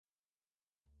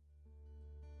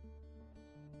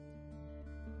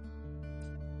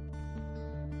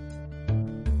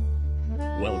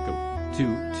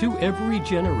to Every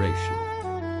Generation,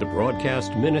 the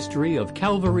broadcast ministry of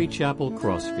Calvary Chapel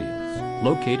Crossfields,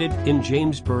 located in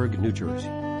Jamesburg, New Jersey,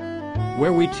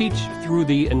 where we teach through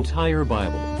the entire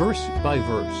Bible, verse by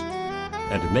verse,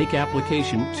 and make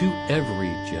application to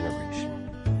every generation,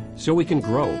 so we can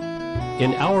grow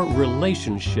in our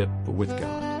relationship with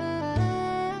God.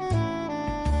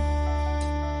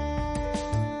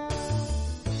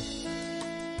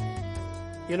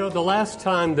 You know, the last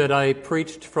time that I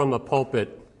preached from a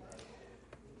pulpit,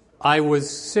 I was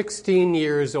 16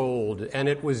 years old, and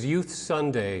it was Youth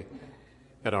Sunday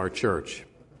at our church.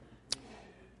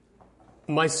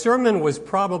 My sermon was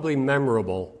probably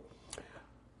memorable,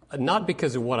 not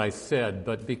because of what I said,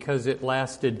 but because it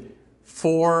lasted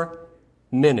 4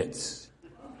 minutes.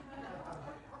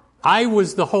 I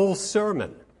was the whole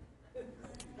sermon.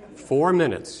 4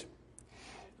 minutes.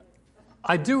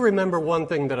 I do remember one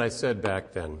thing that I said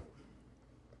back then.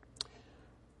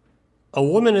 A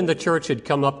woman in the church had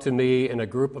come up to me and a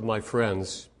group of my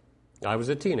friends, I was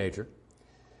a teenager,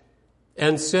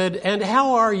 and said, "And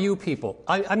how are you people?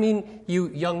 I mean, you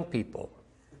young people."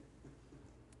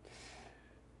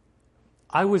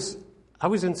 I was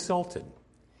insulted,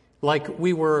 like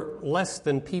we were less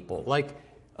than people, like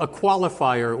a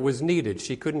qualifier was needed.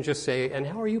 She couldn't just say, "And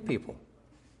how are you people?"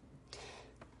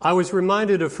 I was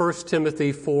reminded of 1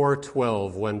 Timothy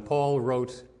 4:12 when Paul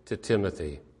wrote to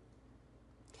Timothy,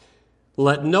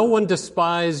 "Let no one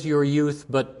despise your youth,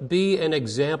 but be an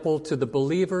example to the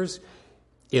believers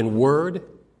in word,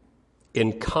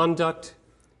 in conduct,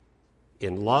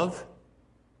 in love,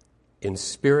 in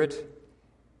spirit,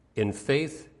 in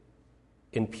faith,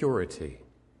 in purity.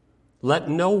 Let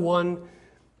no one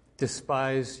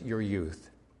despise your youth."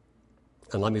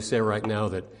 And let me say right now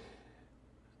that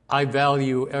I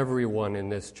value everyone in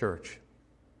this church,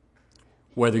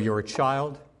 whether you're a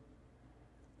child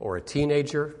or a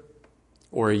teenager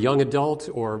or a young adult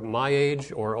or my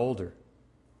age or older.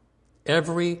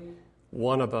 Every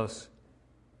one of us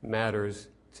matters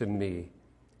to me.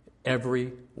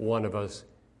 Every one of us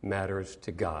matters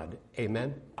to God.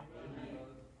 Amen?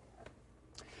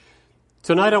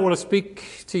 Tonight I want to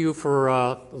speak to you for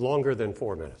longer than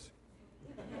 4 minutes.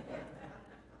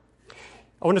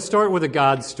 I want to start with a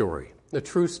God story, a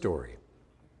true story.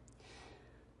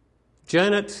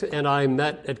 Janet and I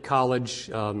met at college.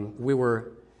 We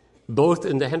were both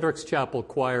in the Hendricks Chapel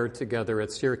choir together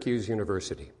at Syracuse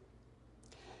University.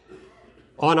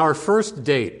 On our first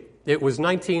date, it was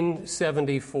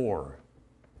 1974.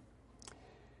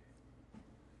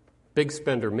 Big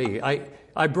spender me.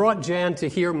 I brought Jan to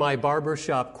hear my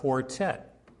barbershop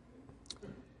quartet.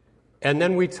 And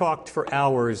then we talked for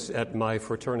hours at my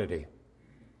fraternity.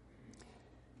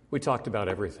 We talked about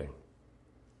everything.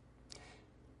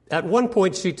 At one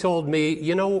point, she told me,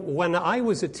 "You know, when I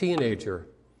was a teenager,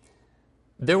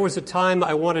 there was a time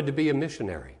I wanted to be a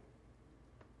missionary.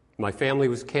 My family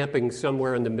was camping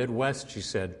somewhere in the Midwest," she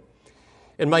said,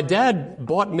 "and my dad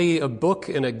bought me a book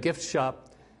in a gift shop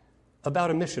about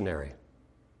a missionary.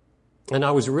 And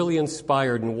I was really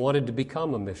inspired and wanted to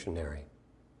become a missionary.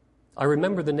 I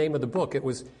remember the name of the book. It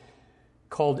was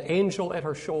called Angel at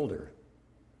Her Shoulder."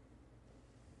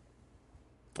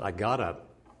 I got up,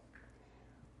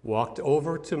 walked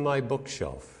over to my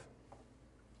bookshelf,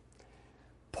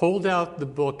 pulled out the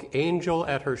book Angel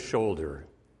at Her Shoulder,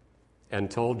 and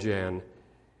told Jan,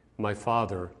 "My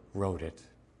father wrote it."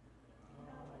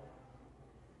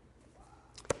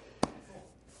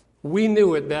 We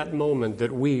knew at that moment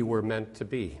that we were meant to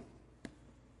be,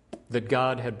 that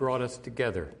God had brought us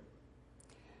together.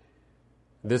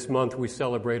 This month we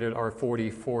celebrated our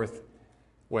 44th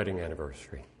wedding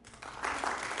anniversary.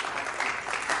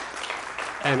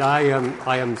 And I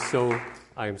am so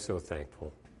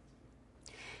thankful.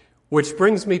 Which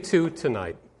brings me to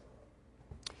tonight.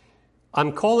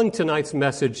 I'm calling tonight's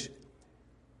message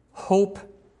Hope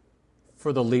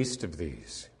for the Least of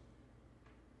These.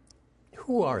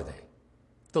 Who are they?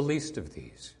 The least of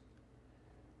these.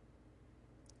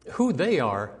 Who they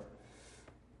are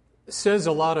says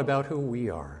a lot about who we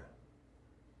are.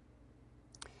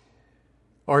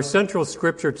 Our central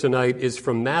scripture tonight is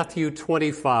from Matthew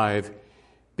 25,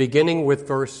 beginning with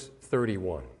verse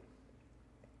 31.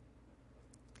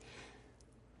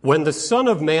 "When the Son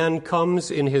of Man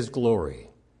comes in his glory,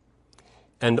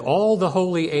 and all the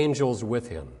holy angels with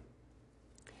him,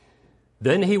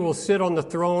 then he will sit on the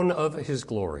throne of his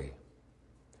glory.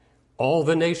 All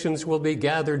the nations will be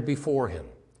gathered before him,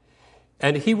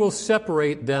 and he will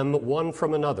separate them one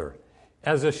from another,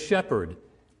 as a shepherd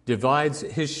divides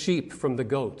his sheep from the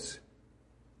goats.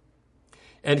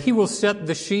 And he will set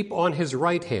the sheep on his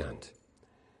right hand,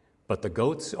 but the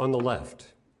goats on the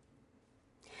left.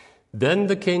 Then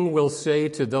the king will say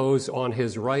to those on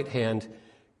his right hand,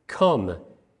 'Come,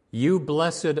 you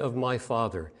blessed of my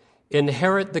Father,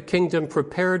 inherit the kingdom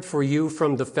prepared for you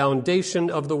from the foundation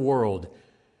of the world.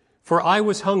 For I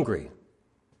was hungry,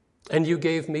 and you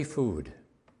gave me food.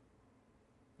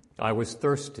 I was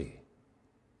thirsty,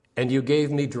 and you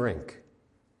gave me drink.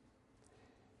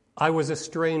 I was a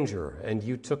stranger, and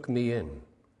you took me in.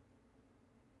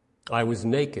 I was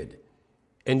naked,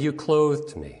 and you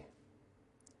clothed me.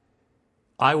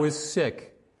 I was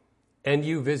sick, and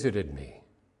you visited me.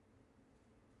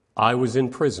 I was in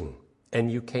prison,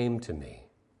 and you came to me.'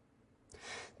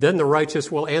 Then the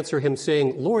righteous will answer him,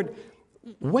 saying, 'Lord,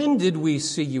 when did we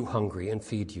see you hungry and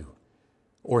feed you,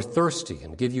 or thirsty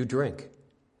and give you drink?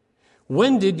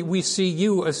 When did we see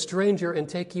you a stranger and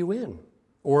take you in,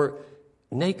 or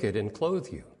naked and clothe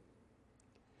you?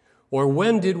 Or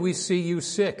when did we see you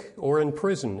sick or in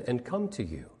prison and come to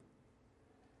you?'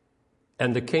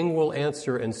 And the king will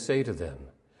answer and say to them,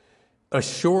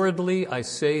 'Assuredly, I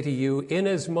say to you,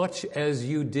 inasmuch as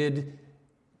you did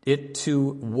it to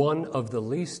one of the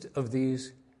least of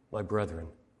these, my brethren,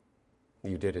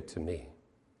 you did it to me.'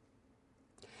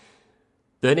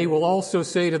 Then he will also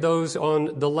say to those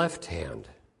on the left hand,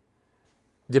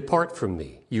 'Depart from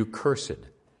me, you cursed,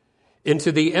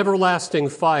 into the everlasting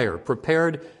fire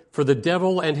prepared for the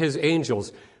devil and his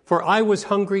angels. For I was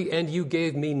hungry, and you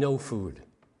gave me no food.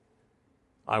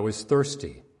 I was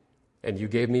thirsty, and you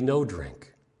gave me no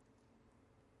drink.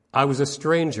 I was a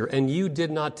stranger, and you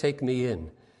did not take me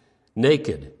in,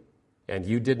 naked, and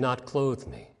you did not clothe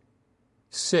me,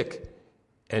 sick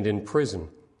and in prison,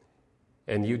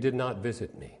 and you did not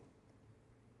visit me.'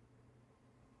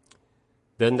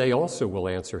 Then they also will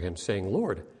answer him, saying,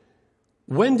 'Lord,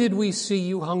 when did we see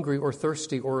you hungry or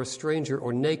thirsty or a stranger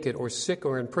or naked or sick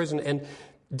or in prison and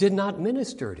did not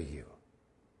minister to you?'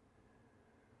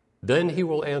 Then he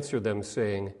will answer them,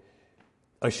 saying,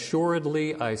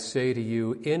 'Assuredly, I say to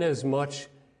you, inasmuch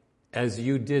as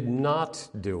you did not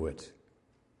do it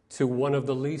to one of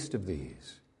the least of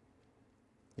these,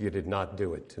 you did not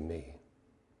do it to me.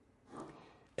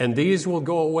 And these will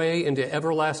go away into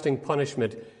everlasting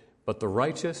punishment, but the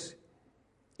righteous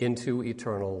into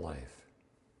eternal life.'"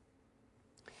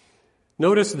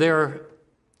 Notice there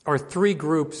are three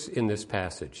groups in this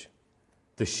passage: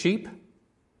 the sheep,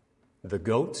 the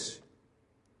goats,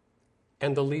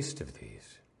 and the least of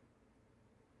these.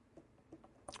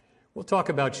 We'll talk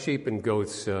about sheep and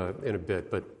goats in a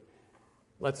bit, but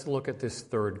let's look at this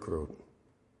third group: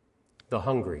 the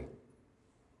hungry,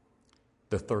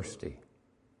 the thirsty,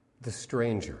 the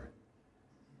stranger,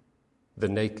 the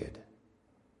naked,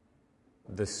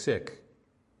 the sick,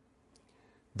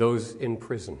 those in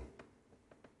prison.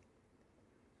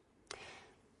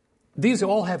 These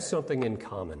all have something in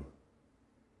common.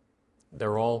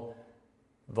 They're all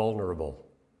vulnerable.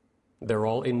 They're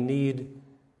all in need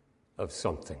of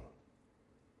something.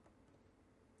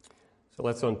 So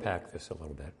let's unpack this a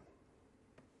little bit.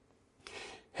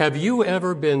 Have you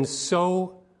ever been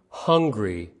so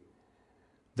hungry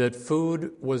that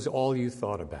food was all you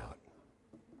thought about?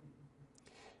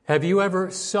 Have you ever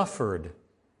suffered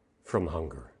from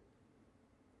hunger?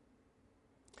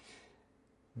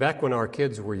 Back when our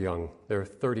kids were young, they're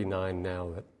 39 now,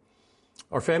 but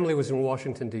our family was in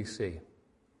Washington, D.C.,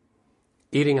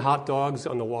 eating hot dogs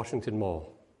on the Washington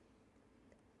Mall.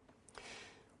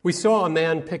 We saw a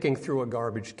man picking through a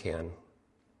garbage can,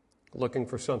 looking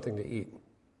for something to eat.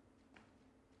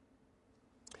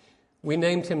 We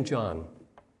named him John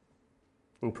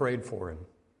and prayed for him.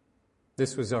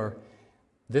 This was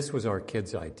our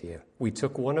kids' idea. We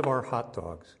took one of our hot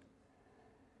dogs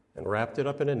and wrapped it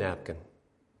up in a napkin,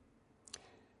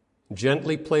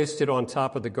 gently placed it on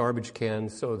top of the garbage can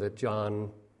so that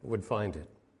John would find it.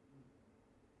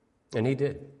 And he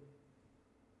did.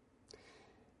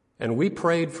 And we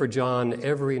prayed for John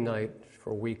every night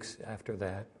for weeks after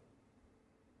that.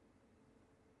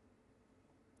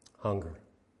 Hunger.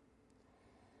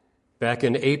 Back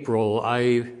in April,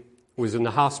 I was in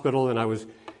the hospital and I was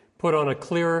put on a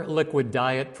clear liquid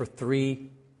diet for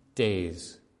 3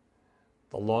 days,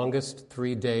 the longest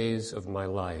 3 days of my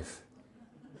life.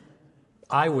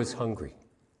 I was hungry.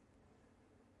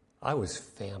 I was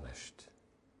famished.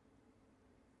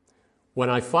 When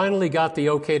I finally got the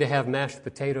okay to have mashed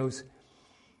potatoes,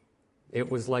 it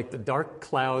was like the dark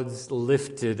clouds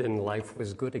lifted and life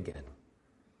was good again.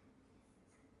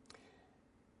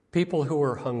 People who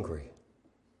are hungry.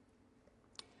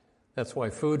 That's why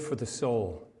food for the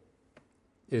soul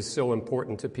is so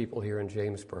important to people here in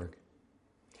Jamesburg.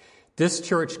 This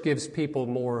church gives people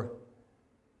more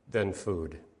than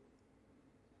food.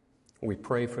 We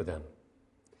pray for them.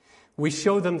 We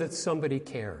show them that somebody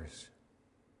cares.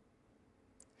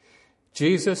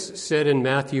 Jesus said in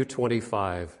Matthew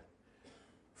 25,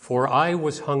 "For I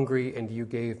was hungry and you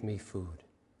gave me food.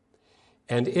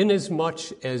 And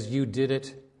inasmuch as you did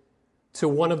it to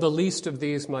one of the least of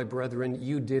these, my brethren,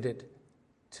 you did it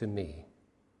to me."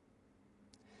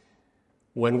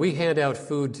 When we hand out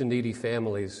food to needy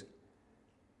families,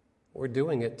 we're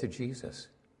doing it to Jesus.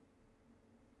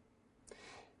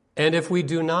 And if we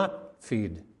do not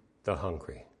feed the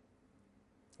hungry,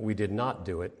 we did not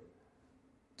do it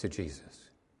to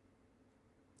Jesus.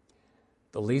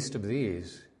 The least of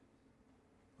these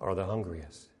are the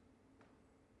hungriest.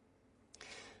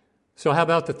 So how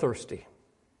about the thirsty?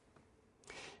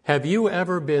 Have you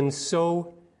ever been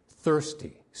so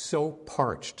thirsty, so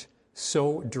parched,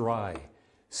 so dry,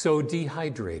 so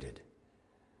dehydrated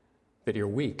that you're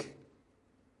weak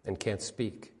and can't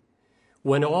speak,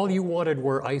 when all you wanted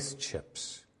were ice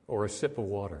chips or a sip of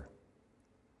water?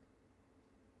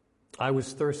 I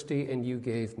was thirsty and you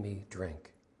gave me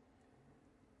drink.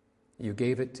 You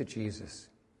gave it to Jesus,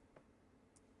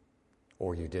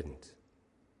 or you didn't.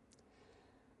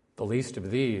 The least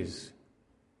of these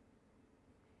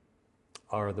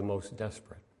are the most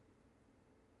desperate.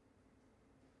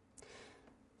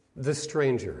 The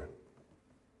stranger.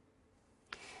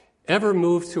 Ever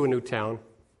move to a new town?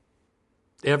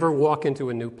 Ever walk into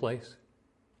a new place?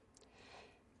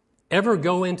 Ever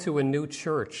go into a new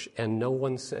church and no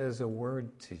one says a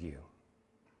word to you?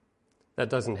 That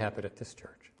doesn't happen at this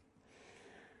church.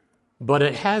 But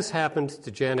it has happened to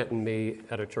Janet and me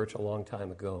at a church a long time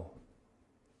ago.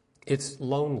 It's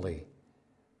lonely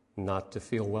not to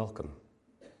feel welcome,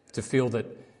 to feel that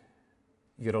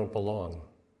you don't belong.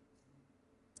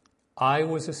 I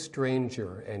was a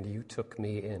stranger and you took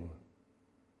me in.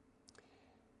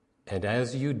 And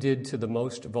as you did to the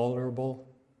most vulnerable,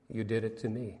 you did it to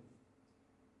me.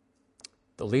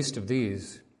 The least of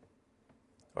these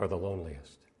are the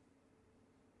loneliest.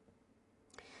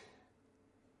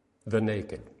 The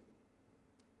naked.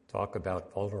 Talk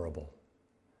about vulnerable.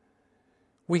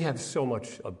 We have so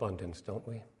much abundance, don't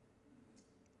we?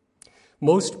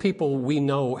 Most people we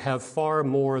know have far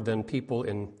more than people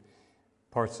in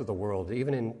parts of the world,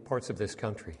 even in parts of this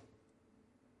country.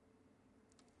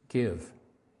 Give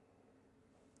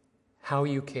how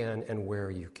you can and where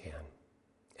you can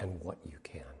and what you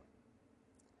can.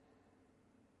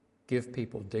 Give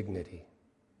people dignity.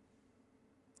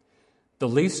 The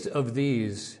least of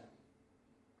these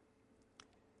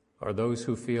are those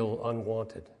who feel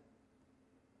unwanted,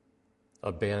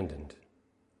 abandoned.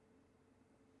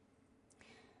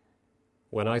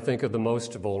 When I think of the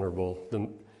most vulnerable,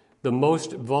 the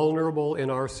most vulnerable in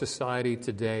our society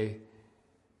today,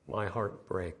 my heart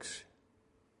breaks.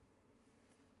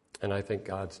 And I think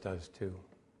God's does too.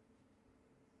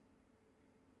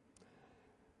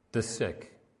 The sick.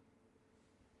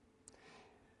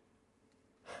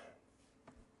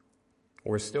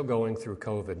 We're still going through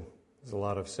COVID. There's a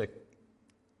lot of sick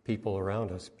people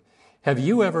around us. Have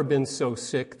you ever been so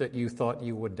sick that you thought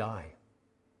you would die?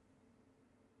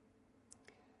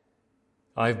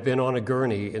 I've been on a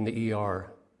gurney in the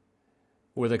ER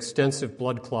with extensive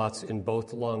blood clots in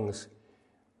both lungs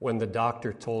when the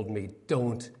doctor told me,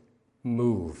 "Don't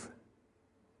move.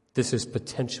 This is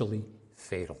potentially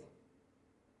fatal."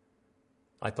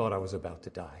 I thought I was about to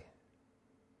die.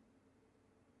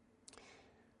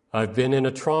 I've been in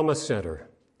a trauma center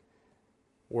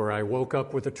where I woke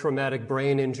up with a traumatic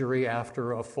brain injury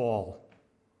after a fall.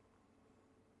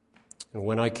 And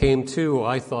when I came to,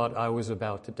 I thought I was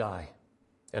about to die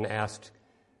and asked,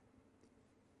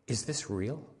 "Is this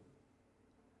real?"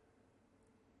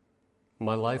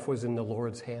 My life was in the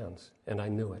Lord's hands, and I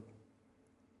knew it.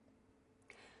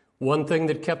 One thing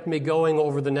that kept me going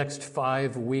over the next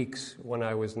 5 weeks when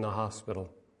I was in the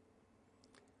hospital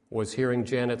was hearing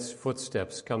Janet's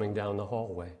footsteps coming down the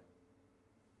hallway.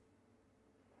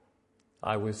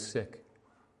 I was sick,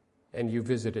 and you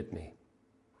visited me.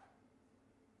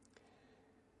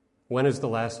 When is the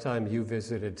last time you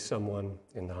visited someone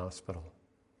in the hospital?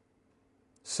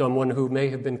 Someone who may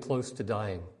have been close to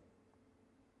dying?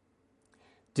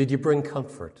 Did you bring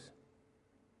comfort?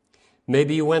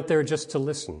 Maybe you went there just to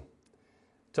listen,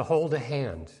 to hold a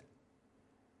hand,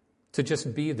 to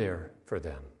just be there for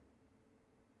them.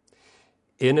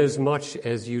 Inasmuch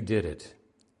as you did it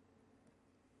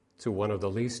to one of the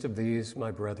least of these,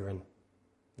 my brethren,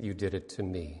 you did it to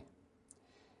me.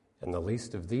 And the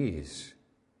least of these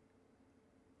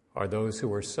are those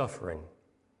who are suffering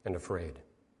and afraid.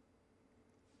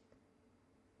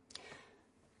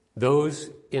 Those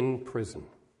in prison.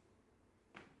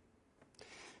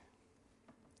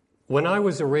 When I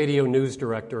was a radio news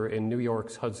director in New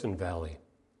York's Hudson Valley,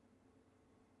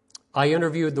 I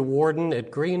interviewed the warden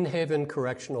at Greenhaven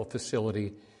Correctional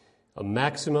Facility, a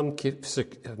maximum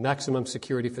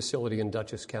security facility in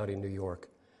Dutchess County, New York.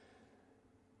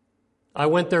 I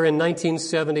went there in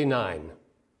 1979.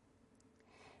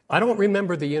 I don't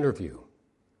remember the interview,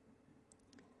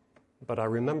 but I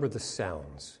remember the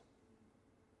sounds.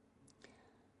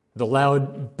 The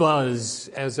loud buzz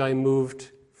as I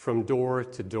moved from door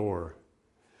to door.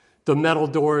 The metal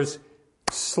doors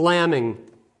slamming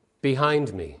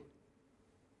behind me.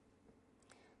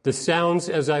 The sounds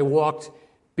as I walked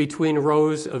between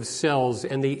rows of cells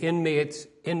and the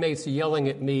inmates yelling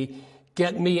at me,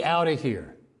 "Get me out of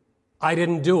here. I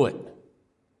didn't do it."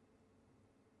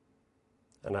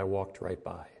 And I walked right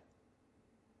by.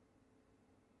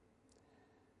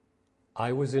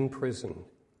 I was in prison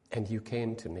and you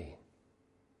came to me.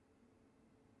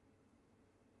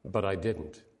 But I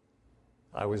didn't.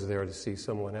 I was there to see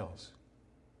someone else.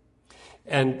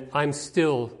 And I'm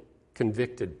still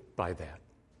convicted by that.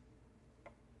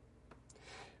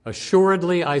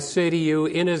 Assuredly, I say to you,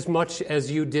 inasmuch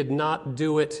as you did not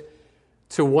do it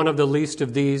to one of the least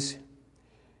of these,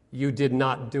 you did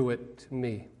not do it to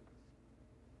me.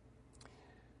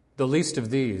 The least of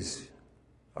these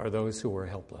are those who are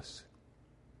helpless.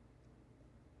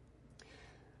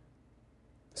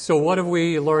 So what have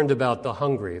we learned about the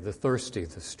hungry, the thirsty,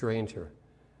 the stranger,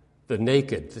 the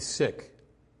naked, the sick,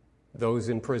 those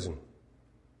in prison?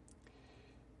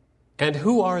 And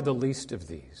who are the least of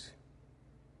these?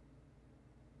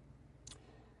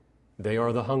 They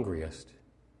are the hungriest,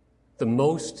 the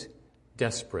most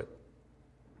desperate,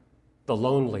 the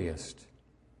loneliest,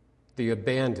 the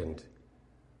abandoned,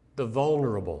 the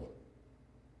vulnerable,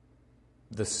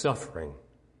 the suffering,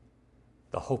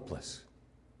 the hopeless.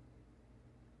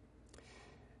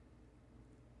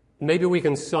 Maybe we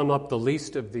can sum up the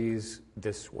least of these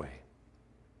this way.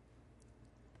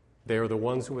 They are the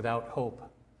ones without hope.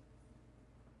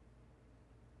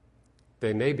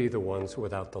 They may be the ones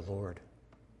without the Lord.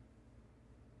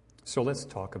 So let's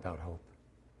talk about hope.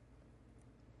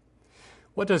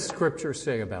 What does Scripture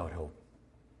say about hope?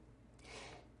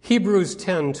 Hebrews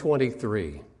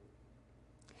 10:23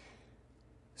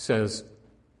 says,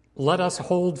 "Let us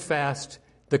hold fast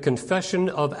the confession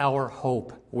of our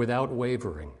hope without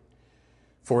wavering,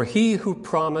 for he who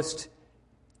promised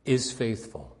is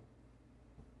faithful."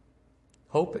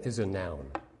 Hope is a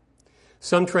noun.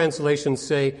 Some translations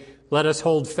say, "Let us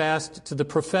hold fast to the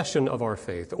profession of our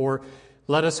faith," or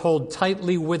 "Let us hold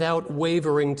tightly without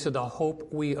wavering to the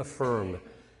hope we affirm,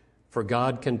 for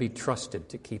God can be trusted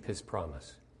to keep his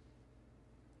promise."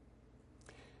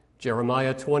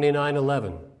 Jeremiah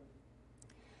 29:11,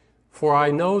 "For I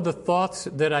know the thoughts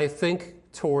that I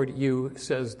think toward you,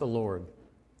 says the Lord,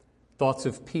 thoughts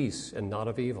of peace and not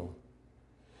of evil,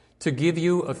 to give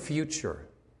you a future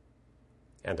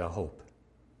and a hope."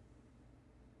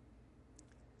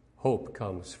 Hope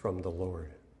comes from the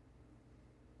Lord.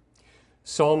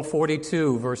 Psalm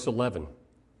 42, verse 11.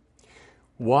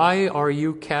 "Why are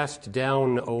you cast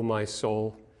down, O my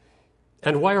soul?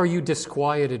 And why are you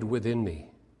disquieted within me?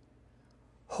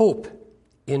 Hope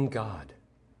in God,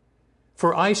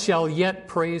 for I shall yet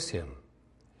praise him,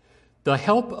 the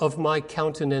help of my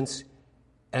countenance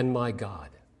and my God."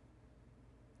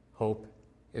 Hope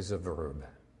is a verb.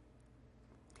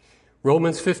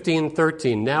 Romans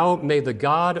 15:13, "Now may the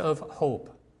God of hope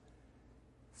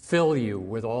fill you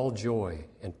with all joy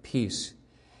and peace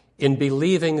in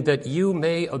believing, that you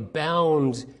may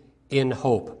abound in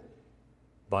hope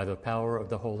by the power of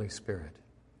the Holy Spirit."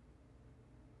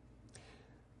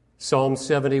 Psalm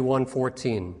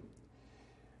 71:14,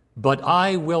 "But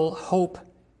I will hope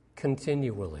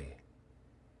continually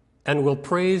and will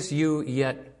praise you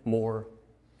yet more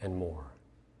and more."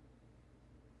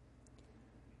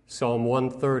 Psalm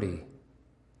 130,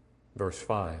 verse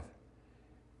 5,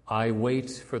 "I wait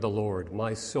for the Lord,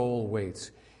 my soul waits,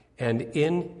 and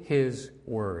in his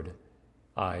word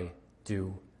I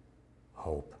do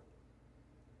hope."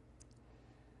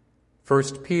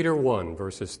 1 Peter 1,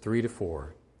 verses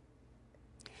 3-4,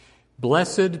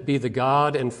 "Blessed be the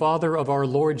God and Father of our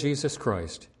Lord Jesus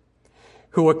Christ,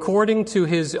 who according to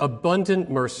his abundant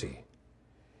mercy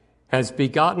has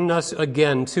begotten us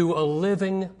again to a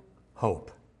living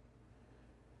hope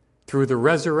through the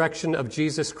resurrection of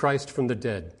Jesus Christ from the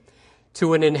dead,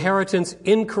 to an inheritance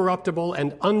incorruptible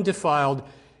and undefiled,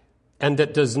 and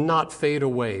that does not fade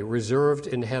away, reserved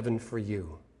in heaven for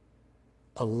you."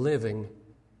 A living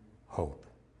hope.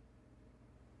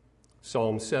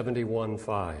 Psalm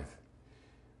 71:5,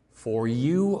 "For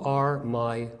you are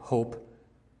my hope,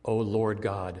 O Lord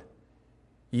God,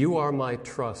 You are my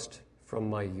trust from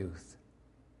my youth.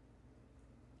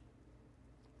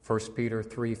 1 Peter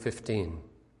 3:15.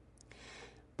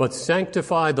 But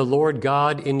sanctify the Lord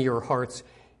God in your hearts,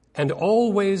 and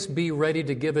always be ready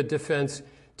to give a defense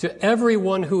to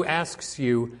everyone who asks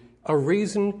you a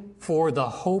reason for the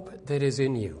hope that is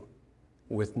in you,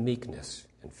 with meekness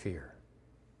and fear.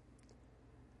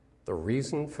 The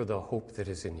reason for the hope that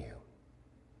is in you.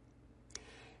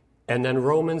 And then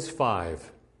Romans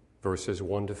 5, verses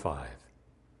 1 to 5.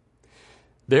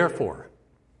 Therefore,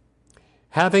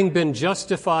 having been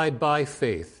justified by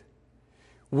faith,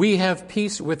 we have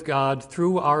peace with God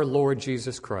through our Lord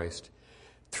Jesus Christ,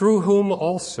 through whom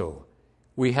also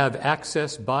we have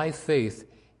access by faith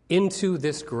into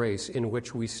this grace in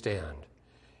which we stand,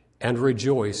 and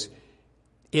rejoice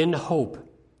in hope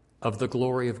of the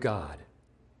glory of God.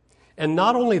 And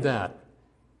not only that,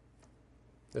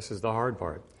 this is the hard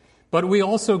part, but we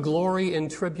also glory in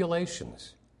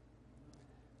tribulations,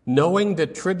 knowing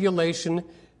that tribulation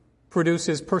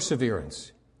produces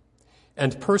perseverance,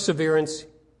 and perseverance,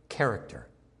 character,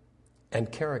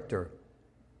 and character,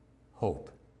 hope.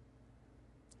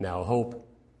 Now, hope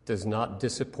does not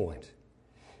disappoint,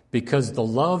 because the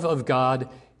love of God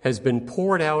has been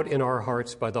poured out in our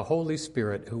hearts by the Holy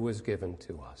Spirit who was given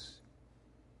to us.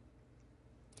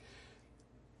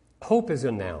 Hope is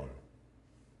a noun.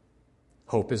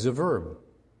 Hope is a verb.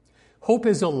 Hope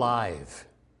is alive.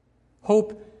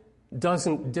 Hope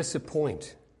doesn't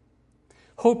disappoint.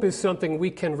 Hope is something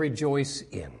we can rejoice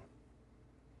in.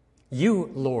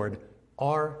 You, Lord,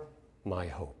 are my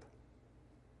hope.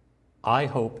 I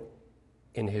hope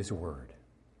in his word.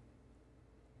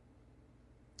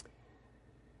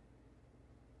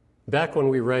 Back when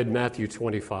we read Matthew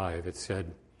 25, it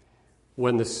said,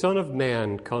 when the Son of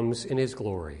Man comes in his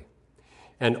glory,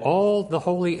 and all the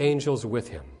holy angels with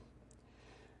him,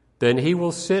 then he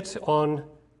will sit on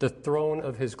the throne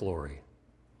of his glory.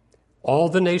 All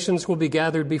the nations will be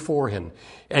gathered before him,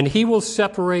 and he will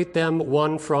separate them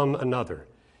one from another,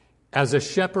 as a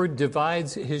shepherd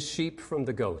divides his sheep from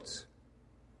the goats.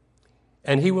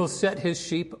 And he will set his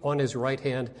sheep on his right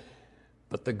hand,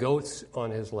 but the goats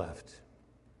on his left.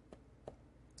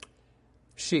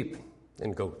 Sheep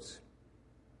and goats.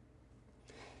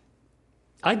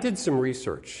 I did some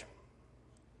research.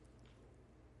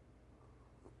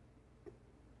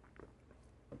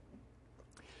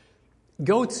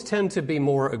 Goats tend to be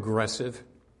more aggressive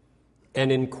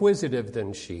and inquisitive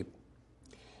than sheep,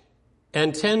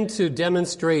 and tend to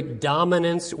demonstrate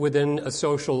dominance within a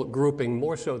social grouping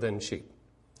more so than sheep.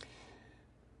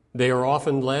 They are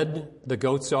often led, the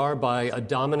goats are, by a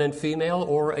dominant female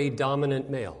or a dominant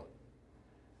male.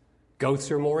 Goats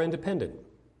are more independent.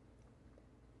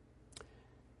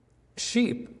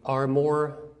 Sheep are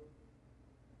more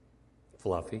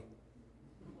fluffy.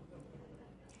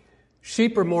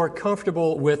 Sheep are more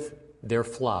comfortable with their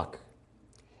flock,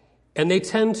 and they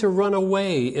tend to run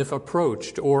away if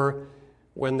approached or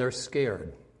when they're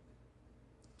scared.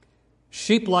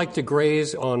 Sheep like to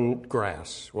graze on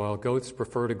grass, while goats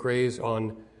prefer to graze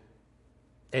on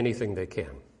anything they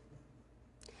can.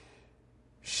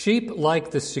 Sheep like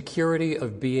the security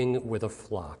of being with a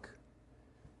flock,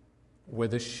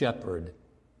 with a shepherd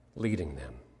leading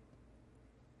them.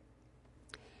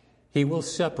 He will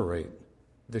separate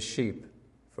the sheep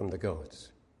from the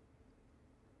goats.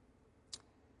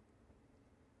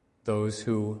 Those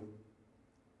who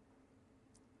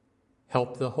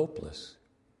help the hopeless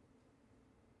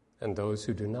and those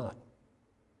who do not.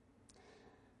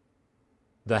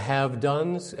 The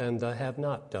have-dones and the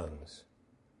have-not-dones.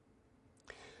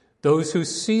 Those who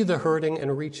see the hurting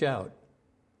and reach out,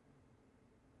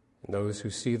 and those who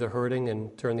see the hurting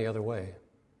and turn the other way.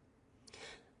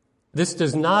 This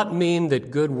does not mean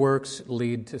that good works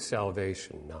lead to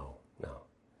salvation. No.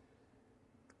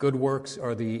 Good works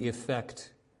are the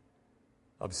effect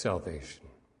of salvation.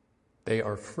 They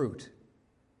are fruit.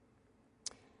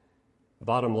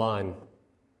 Bottom line,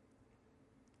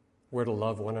 we're to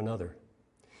love one another.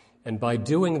 And by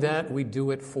doing that, we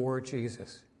do it for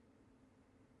Jesus.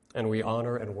 And we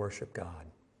honor and worship God.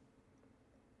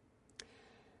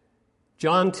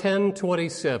 John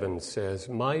 10:27 says,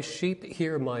 "My sheep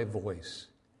hear my voice,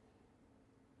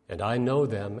 and I know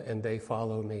them, and they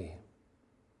follow me."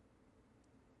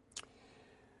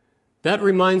 That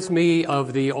reminds me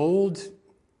of the old,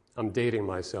 I'm dating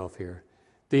myself here,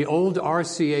 the old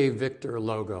RCA Victor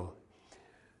logo.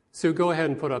 So go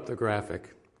ahead and put up the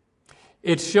graphic.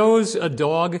 It shows a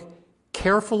dog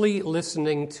carefully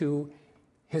listening to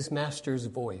his master's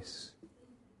voice.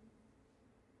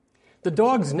 The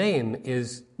dog's name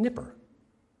is Nipper.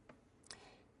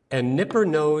 And Nipper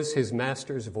knows his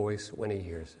master's voice when he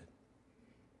hears it.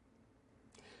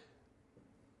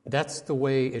 That's the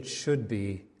way it should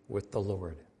be with the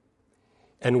Lord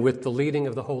and with the leading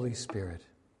of the Holy Spirit.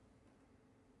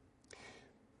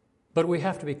 But we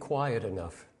have to be quiet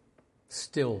enough,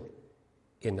 still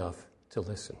enough to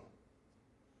listen.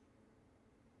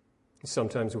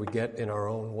 Sometimes we get in our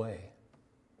own way.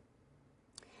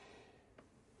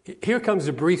 Here comes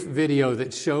a brief video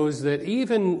that shows that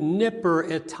even Nipper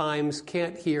at times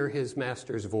can't hear his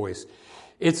master's voice.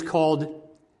 It's called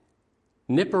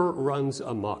Nipper Runs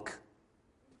Amok.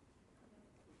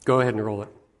 Go ahead and roll it.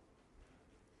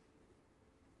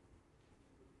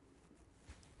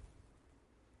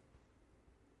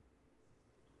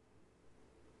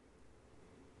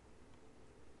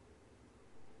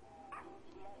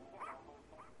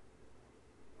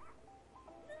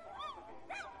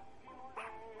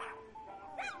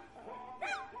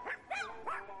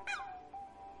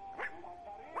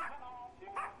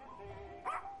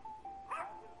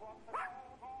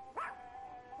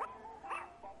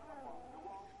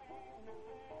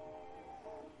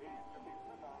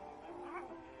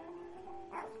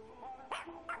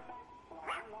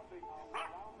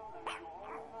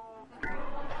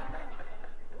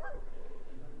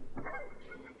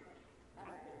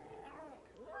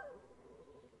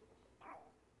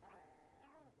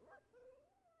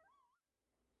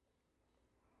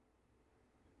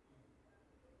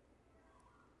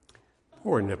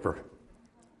 Poor Nipper.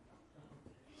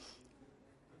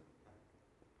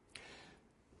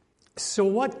 So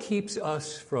what keeps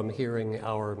us from hearing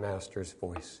our Master's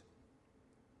voice?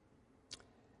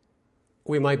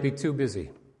 We might be too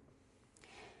busy.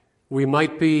 We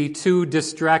might be too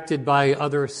distracted by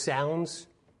other sounds.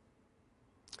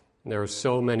 And there are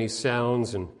so many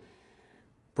sounds and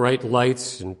bright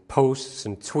lights and posts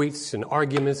and tweets and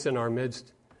arguments in our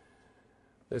midst.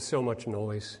 There's so much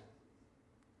noise.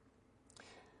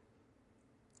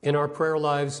 In our prayer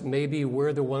lives, maybe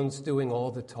we're the ones doing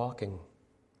all the talking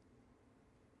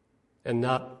and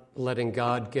not letting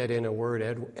God get in a word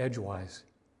edgewise.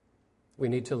 We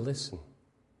need to listen.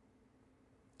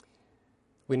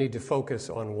 We need to focus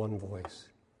on one voice.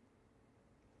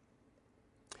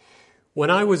 When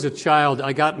I was a child,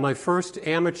 I got my first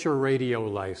amateur radio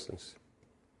license,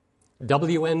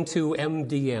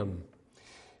 WN2MDM.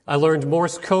 I learned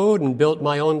Morse code and built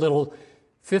my own little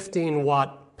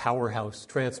 15-watt powerhouse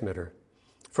transmitter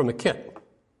from a kit.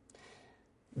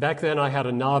 Back then, I had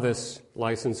a novice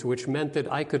license, which meant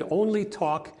that I could only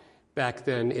talk back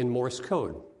then in Morse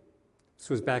code.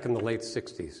 This was back in the late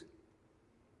 60s.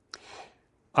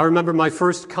 I remember my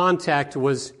first contact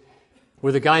was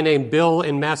with a guy named Bill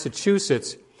in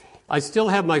Massachusetts. I still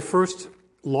have my first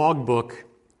logbook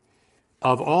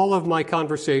of all of my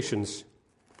conversations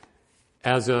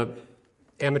as an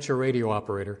amateur radio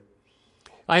operator.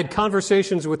 I had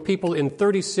conversations with people in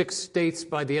 36 states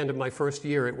by the end of my first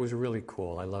year. It was really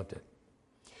cool. I loved it.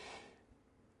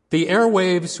 The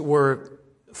airwaves were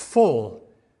full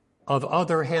of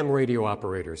other ham radio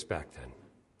operators back then.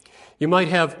 You might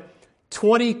have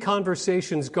 20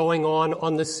 conversations going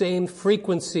on the same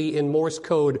frequency in Morse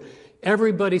code,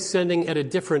 everybody sending at a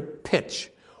different pitch,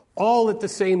 all at the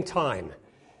same time.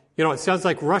 You know, it sounds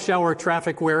like rush hour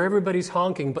traffic where everybody's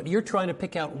honking, but you're trying to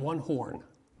pick out one horn.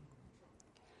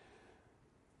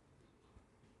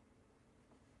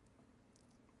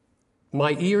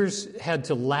 My ears had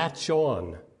to latch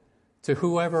on to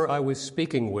whoever I was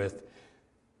speaking with,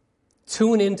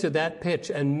 tune into that pitch,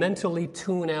 and mentally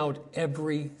tune out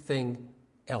everything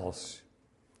else.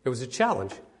 It was a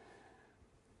challenge,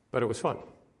 but it was fun.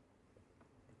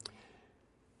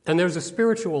 And there's a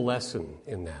spiritual lesson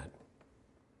in that.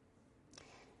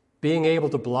 Being able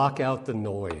to block out the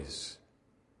noise,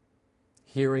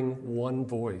 hearing one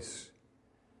voice.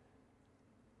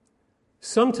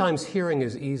 Sometimes hearing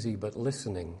is easy, but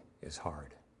listening is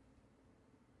hard.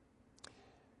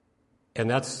 And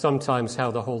that's sometimes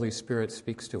how the Holy Spirit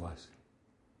speaks to us.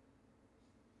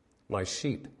 My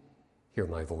sheep hear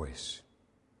my voice.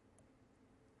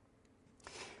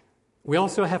 We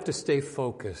also have to stay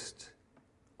focused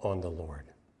on the Lord.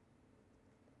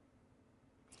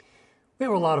 We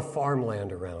have a lot of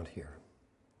farmland around here.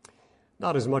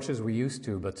 Not as much as we used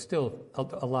to, but still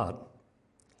a lot.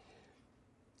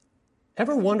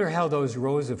 Ever wonder how those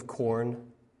rows of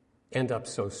corn end up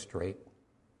so straight?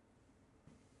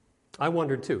 I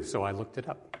wondered too, so I looked it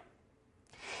up.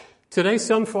 Today,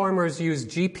 some farmers use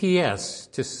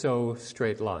GPS to sow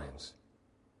straight lines.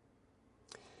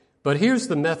 But here's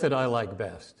the method I like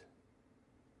best.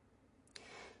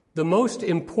 The most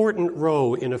important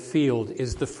row in a field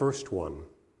is the first one.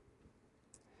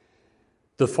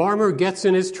 The farmer gets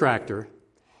in his tractor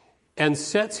and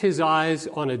sets his eyes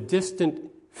on a distant,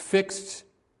 fixed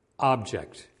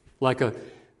object, like a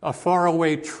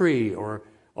faraway tree or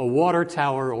a water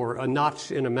tower or a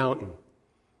notch in a mountain.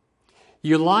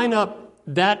 You line up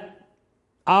that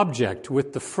object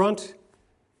with the front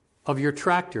of your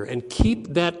tractor and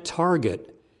keep that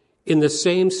target in the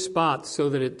same spot so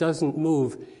that it doesn't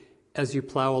move as you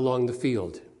plow along the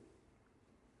field.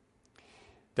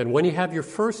 Then when you have your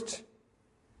first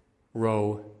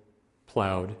row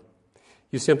plowed,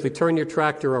 you simply turn your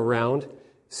tractor around,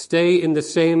 stay in the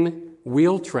same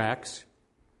wheel tracks,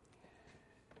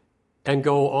 and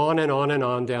go on and on and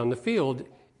on down the field,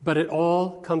 but it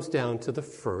all comes down to the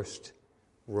first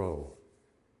row.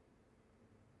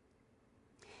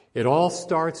 It all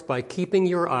starts by keeping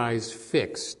your eyes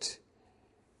fixed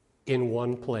in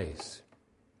one place.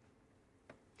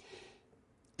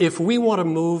 If we want to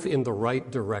move in the right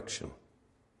direction,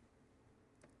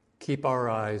 keep our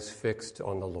eyes fixed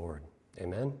on the Lord.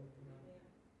 Amen?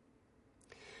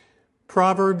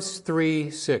 Proverbs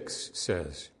 3:6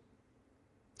 says,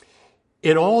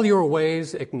 "In all your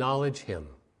ways acknowledge him,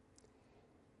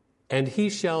 and he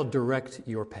shall direct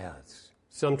your paths."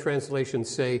 Some translations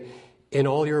say, "In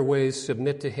all your ways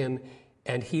submit to him,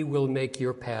 and he will make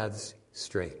your paths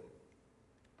straight."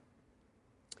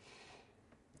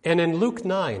 And in Luke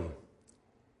 9,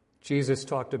 Jesus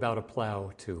talked about a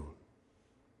plow too.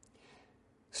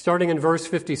 Starting in verse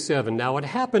 57, "Now it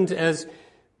happened as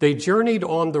they journeyed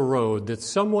on the road that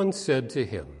someone said to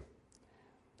him,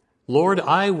 'Lord,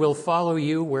 I will follow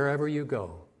you wherever you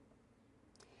go.'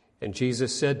 And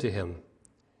Jesus said to him,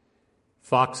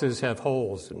 'Foxes have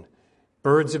holes and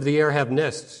birds of the air have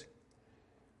nests,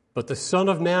 but the Son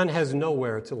of Man has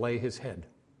nowhere to lay his head.'"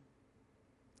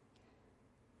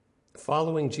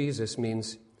 Following Jesus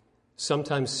means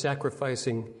sometimes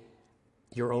sacrificing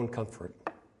your own comfort.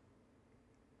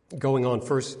 Going on,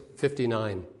 verse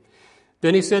 59.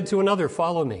 "Then he said to another,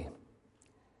 'Follow me.'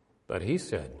 But he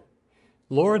said,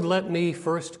 'Lord, let me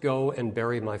first go and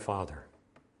bury my father.'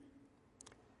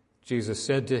 Jesus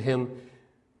said to him,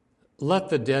 'Let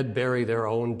the dead bury their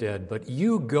own dead, but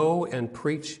you go and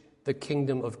preach the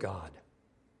kingdom of God.'"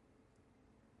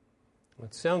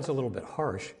 It sounds a little bit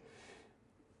harsh,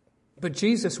 but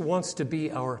Jesus wants to be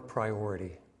our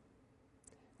priority.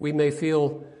 We may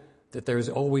feel that there's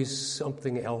always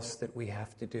something else that we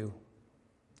have to do.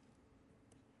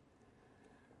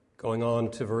 Going on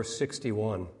to verse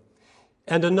 61.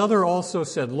 "And another also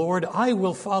said, 'Lord, I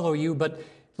will follow you, but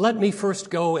let me first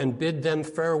go and bid them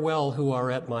farewell who are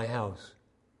at my house.'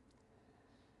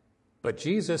 But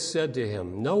Jesus said to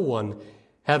him, 'No one,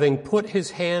 having put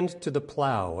his hand to the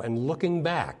plow and looking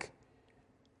back,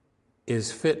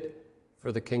 is fit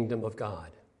for the kingdom of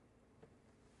God.'"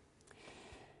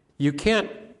 You can't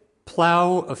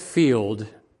plow a field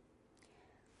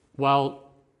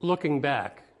while looking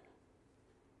back.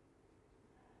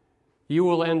 You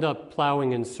will end up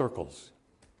plowing in circles.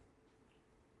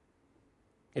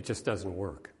 It just doesn't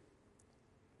work.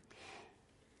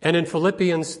 And in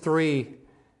Philippians 3,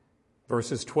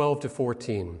 verses 12 to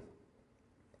 14,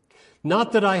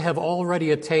 "Not that I have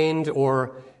already attained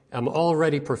or am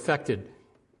already perfected,"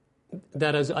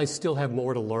 that is, I still have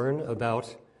more to learn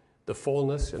about the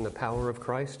fullness and the power of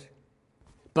Christ,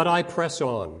 "but I press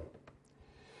on,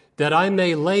 that I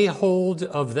may lay hold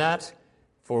of that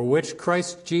for which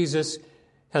Christ Jesus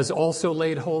has also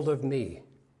laid hold of me.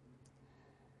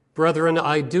 Brethren,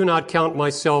 I do not count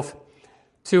myself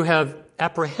to have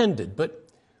apprehended, but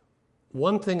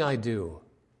one thing I do,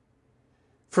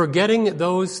 forgetting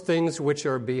those things which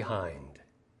are behind,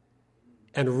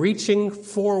 and reaching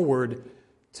forward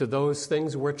to those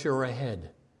things which are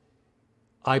ahead,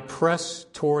 I press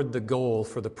toward the goal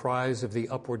for the prize of the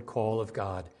upward call of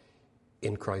God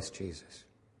in Christ Jesus."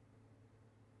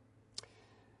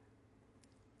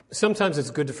 Sometimes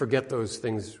it's good to forget those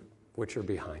things which are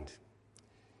behind,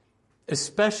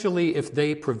 especially if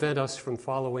they prevent us from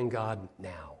following God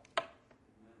now.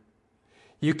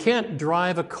 You can't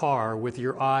drive a car with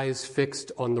your eyes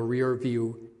fixed on the rear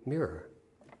view mirror.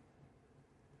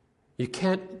 You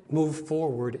can't move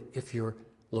forward if you're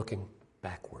looking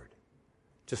backward,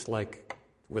 just like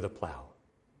with a plow.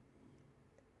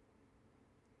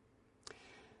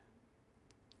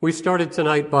 We started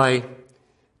tonight by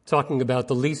talking about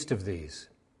the least of these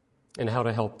and how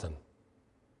to help them.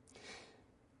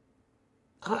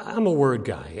 I'm a word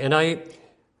guy, and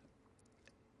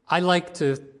I like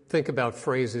to think about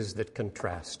phrases that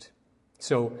contrast.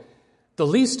 So the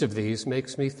least of these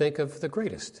makes me think of the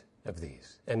greatest of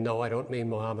these. And no, I don't mean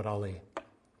Muhammad Ali.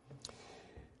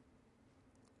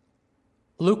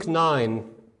 Luke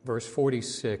 9, verse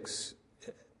 46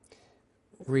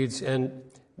 reads, "And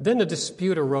then a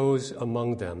dispute arose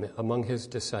among them, among his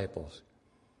disciples.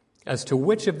 as to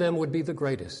which of them would be the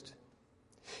greatest.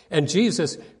 And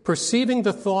Jesus, perceiving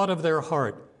the thought of their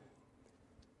heart,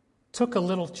 took a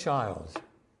little child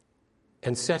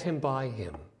and set him by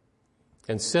him,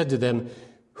 and said to them,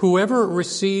 "Whoever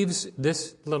receives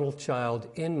this little child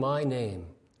in my name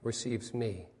receives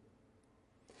me.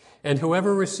 And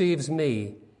whoever receives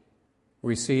me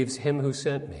receives him who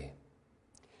sent me.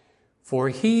 For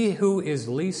he who is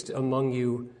least among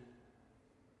you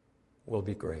will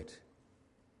be great."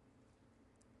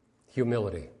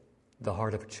 Humility, the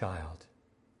heart of a child.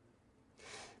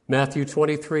 Matthew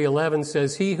 23:11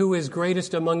 says, "He who is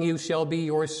greatest among you shall be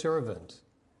your servant."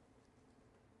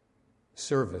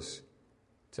 Service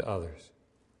to others.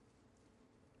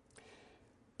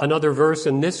 Another verse,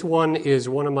 and this one is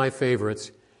one of my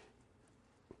favorites.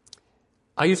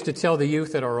 I used to tell the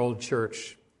youth at our old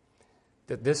church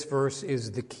that this verse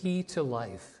is the key to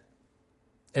life,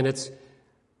 and it's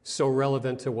so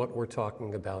relevant to what we're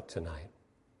talking about tonight.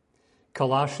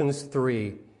 Colossians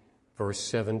 3, verse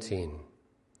 17.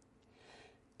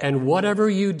 "And whatever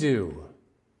you do,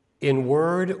 in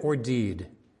word or deed,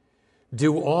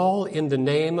 do all in the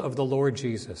name of the Lord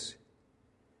Jesus,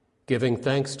 giving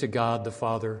thanks to God the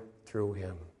Father through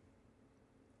him."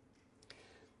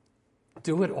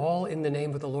 Do it all in the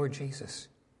name of the Lord Jesus.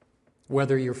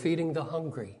 Whether you're feeding the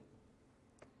hungry,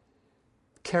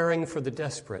 caring for the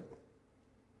desperate,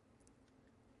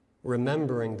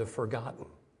 remembering the forgotten,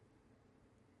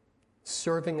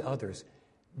 serving others,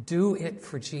 do it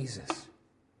for Jesus.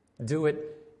 Do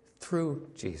it through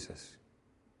Jesus.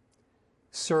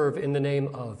 Serve in the name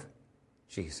of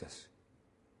Jesus.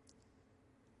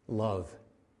 Love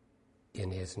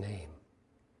in his name.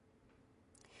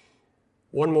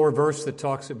 One more verse that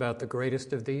talks about the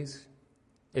greatest of these.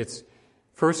 It's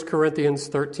 1 Corinthians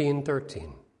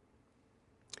 13:13.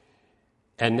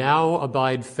 "And now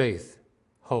abide faith,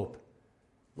 hope,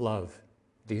 love,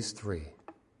 these three.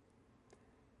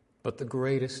 But the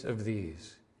greatest of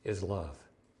these is love."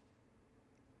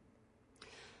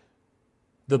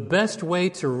 The best way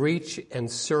to reach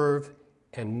and serve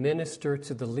and minister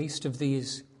to the least of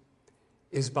these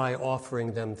is by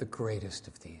offering them the greatest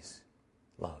of these,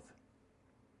 love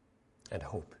and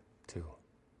hope too,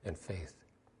 and faith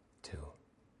too.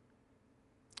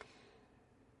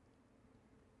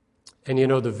 And you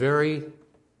know, the very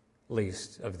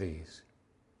least of these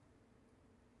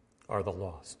are the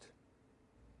lost.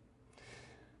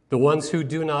 The ones who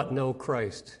do not know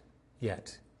Christ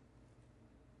yet.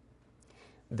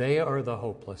 They are the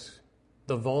hopeless,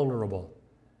 the vulnerable,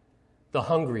 the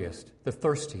hungriest, the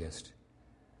thirstiest,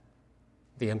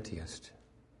 the emptiest.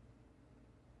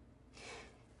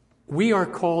 We are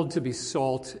called to be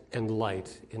salt and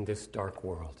light in this dark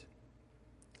world.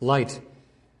 Light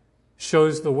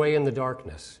shows the way in the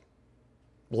darkness.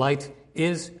 Light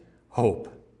is hope.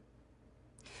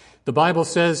 The Bible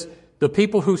says, "The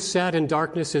people who sat in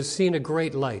darkness have seen a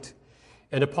great light,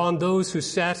 and upon those who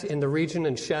sat in the region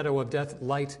and shadow of death,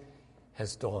 light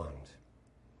has dawned.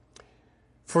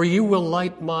 For you will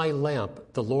light my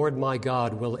lamp, the Lord my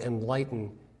God will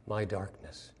enlighten my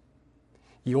darkness.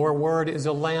 Your word is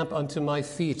a lamp unto my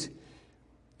feet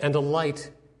and a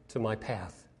light to my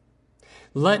path.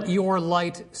 Let your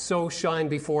light so shine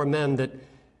before men that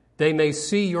they may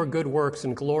see your good works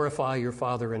and glorify your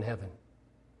Father in heaven."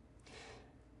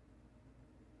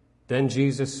 Then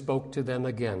Jesus spoke to them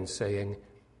again, saying,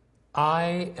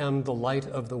 "I am the light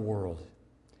of the world.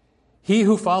 He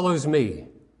who follows me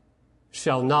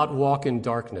shall not walk in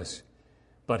darkness,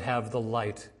 but have the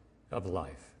light of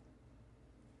life."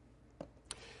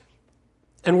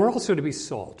 And we're also to be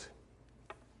salt.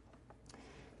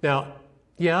 Now,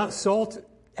 yeah, salt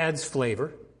adds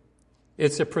flavor.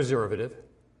 It's a preservative.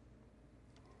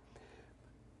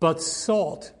 But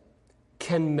salt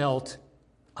can melt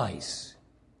ice.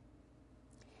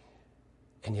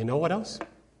 And you know what else?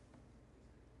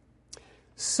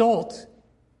 Salt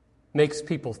makes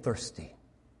people thirsty.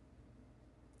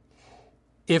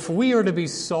 If we are to be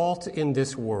salt in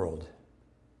this world,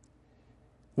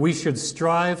 we should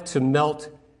strive to melt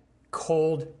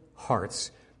cold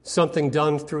hearts, something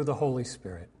done through the Holy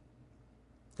Spirit,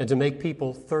 and to make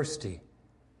people thirsty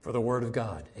for the Word of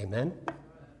God. Amen?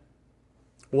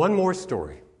 One more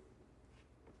story.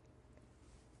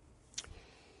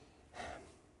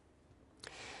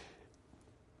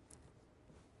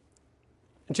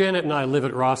 Janet and I live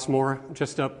at Rossmore,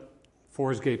 just up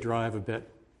Forsgate Drive a bit.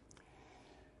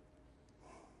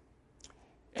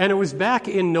 And it was back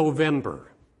in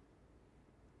November.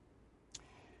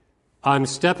 I'm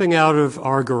stepping out of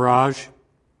our garage,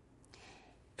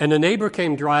 and a neighbor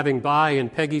came driving by,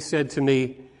 and Peggy said to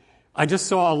me, "I just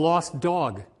saw a lost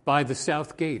dog by the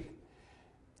south gate."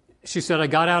 She said, I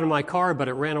got out of my car, but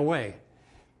it ran away.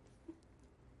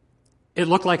 It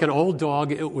looked like an old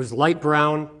dog. It was light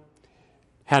brown,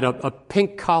 had a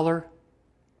pink collar,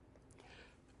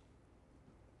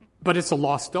 but it's a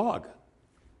lost dog.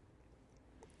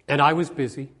 And I was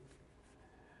busy.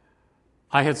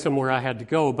 I had somewhere I had to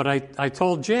go, but I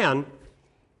told Jan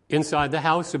inside the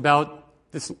house about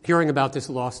hearing about this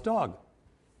lost dog.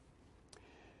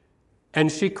 And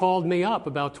she called me up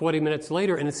about 20 minutes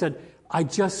later and said, I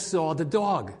just saw the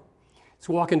dog. It's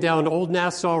walking down Old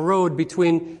Nassau Road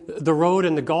between the road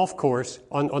and the golf course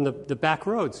on the back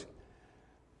roads.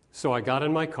 So I got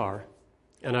in my car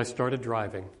and I started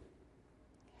driving.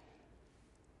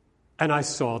 And I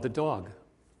saw the dog.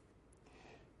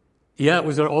 Yeah, it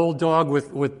was an old dog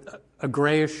with a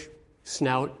grayish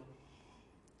snout.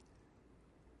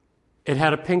 It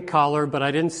had a pink collar, but I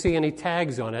didn't see any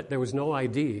tags on it. There was no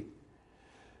ID.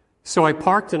 So I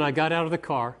parked and I got out of the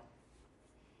car.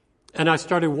 And I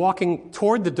started walking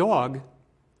toward the dog,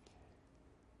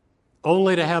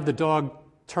 only to have the dog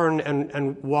turn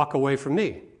and walk away from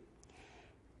me.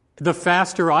 The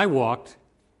faster I walked,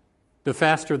 the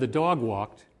faster the dog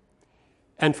walked.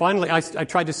 And finally, I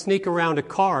tried to sneak around a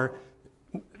car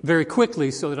very quickly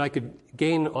so that I could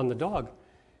gain on the dog.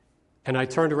 And I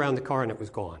turned around the car and it was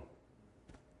gone.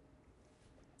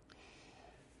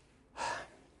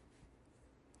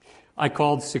 I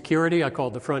called security. I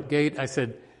called the front gate. I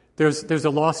said, there's a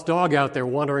lost dog out there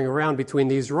wandering around between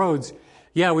these roads.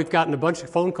 Yeah, we've gotten a bunch of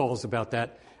phone calls about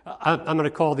that. I'm going to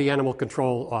call the animal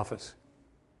control office.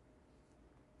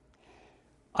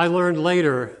 I learned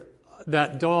later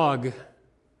that dog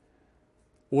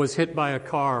was hit by a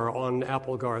car on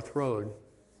Applegarth Road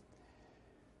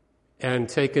and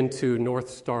taken to North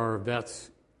Star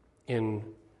Vets in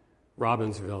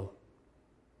Robbinsville.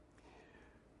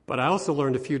 But I also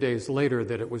learned a few days later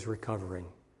that it was recovering.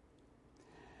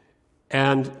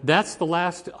 And that's the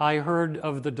last I heard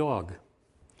of the dog.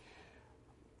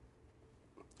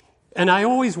 And I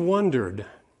always wondered,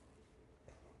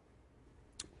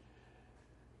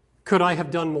 could I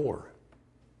have done more?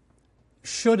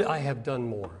 Should I have done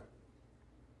more?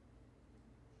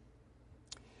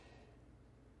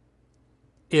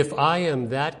 If I am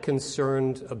that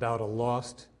concerned about a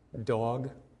lost dog,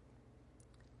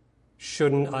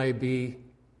 shouldn't I be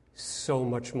so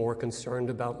much more concerned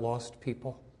about lost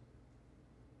people?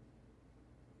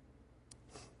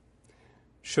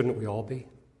 Shouldn't we all be?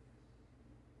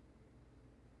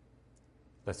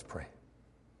 Let's pray.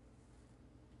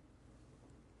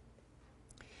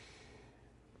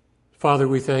 Father,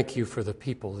 we thank you for the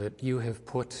people that you have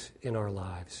put in our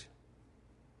lives.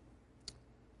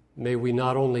 May we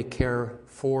not only care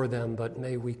for them, but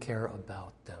may we care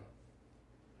about them.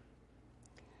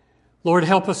 Lord,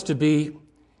 help us to be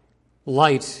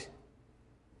light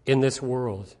in this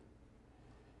world,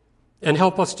 and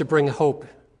help us to bring hope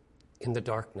in the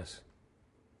darkness.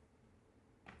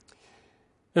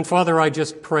 And Father, I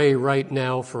just pray right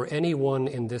now for anyone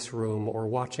in this room or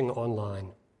watching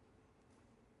online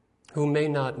who may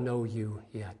not know you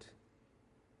yet.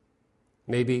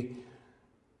 Maybe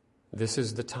this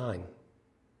is the time.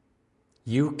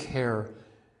 You care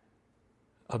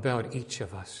about each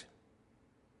of us.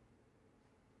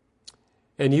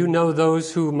 And you know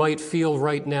those who might feel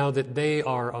right now that they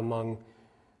are among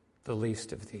the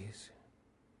least of these.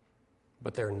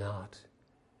 But they're not.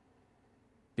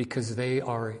 Because they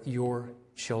are your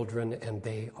children and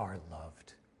they are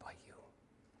loved by you.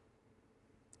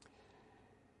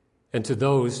 And to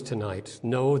those tonight,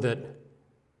 know that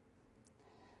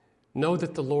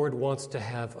the Lord wants to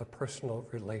have a personal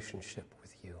relationship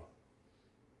with you.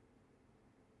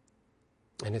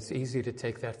 And it's easy to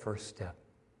take that first step.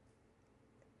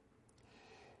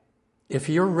 If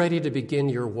you're ready to begin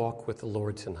your walk with the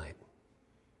Lord tonight,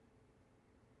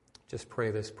 just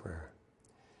pray this prayer.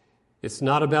 It's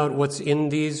not about what's in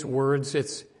these words,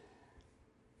 it's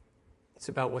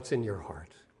about what's in your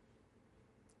heart.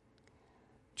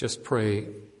 Just pray,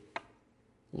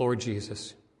 Lord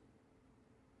Jesus,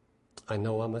 I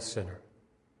know I'm a sinner.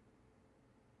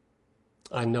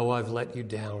 I know I've let you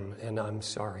down, and I'm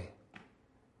sorry.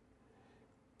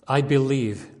 I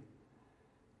believe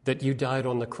that you died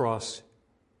on the cross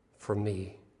for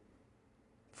me,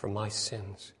 for my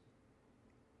sins.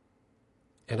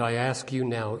 And I ask you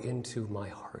now into my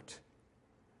heart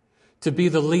to be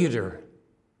the leader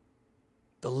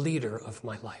of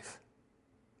my life.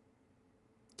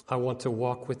 I want to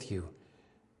walk with you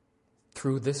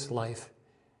through this life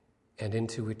and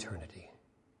into eternity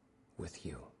with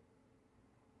you.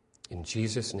 In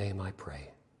Jesus' name I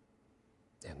pray.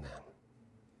 Amen.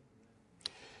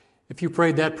 If you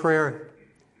prayed that prayer,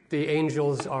 The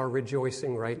angels are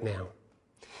rejoicing right now.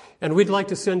 And we'd like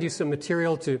to send you some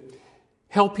material to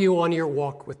help you on your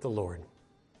walk with the Lord.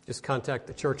 Just contact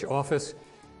the church office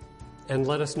and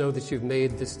let us know that you've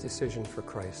made this decision for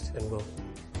Christ, and we'll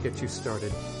get you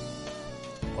started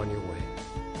on your way.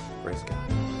 Praise God.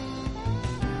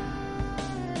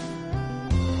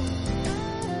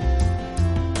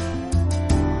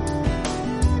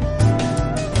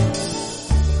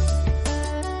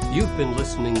 You've been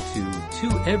listening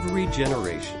to Every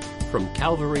Generation from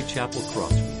Calvary Chapel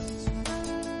Crossfields.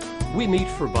 We meet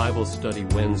for Bible study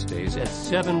Wednesdays at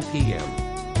 7 p.m.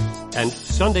 and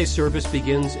Sunday service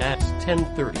begins at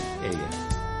 10:30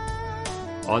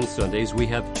 a.m. On Sundays, we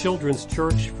have children's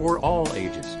church for all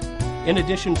ages, in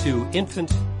addition to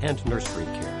infant and nursery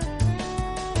care.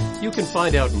 You can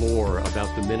find out more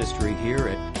about the ministry here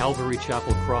at Calvary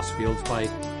Chapel Crossfields by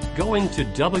going to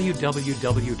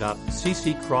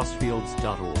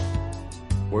www.cccrossfields.org,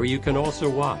 where you can also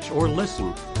watch or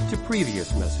listen to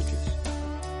previous messages.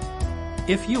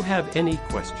 If you have any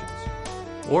questions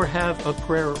or have a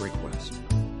prayer request,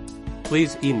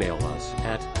 please email us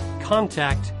at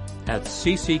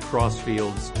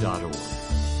contact@cccrossfields.org.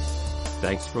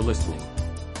 Thanks for listening,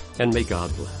 and may God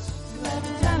bless.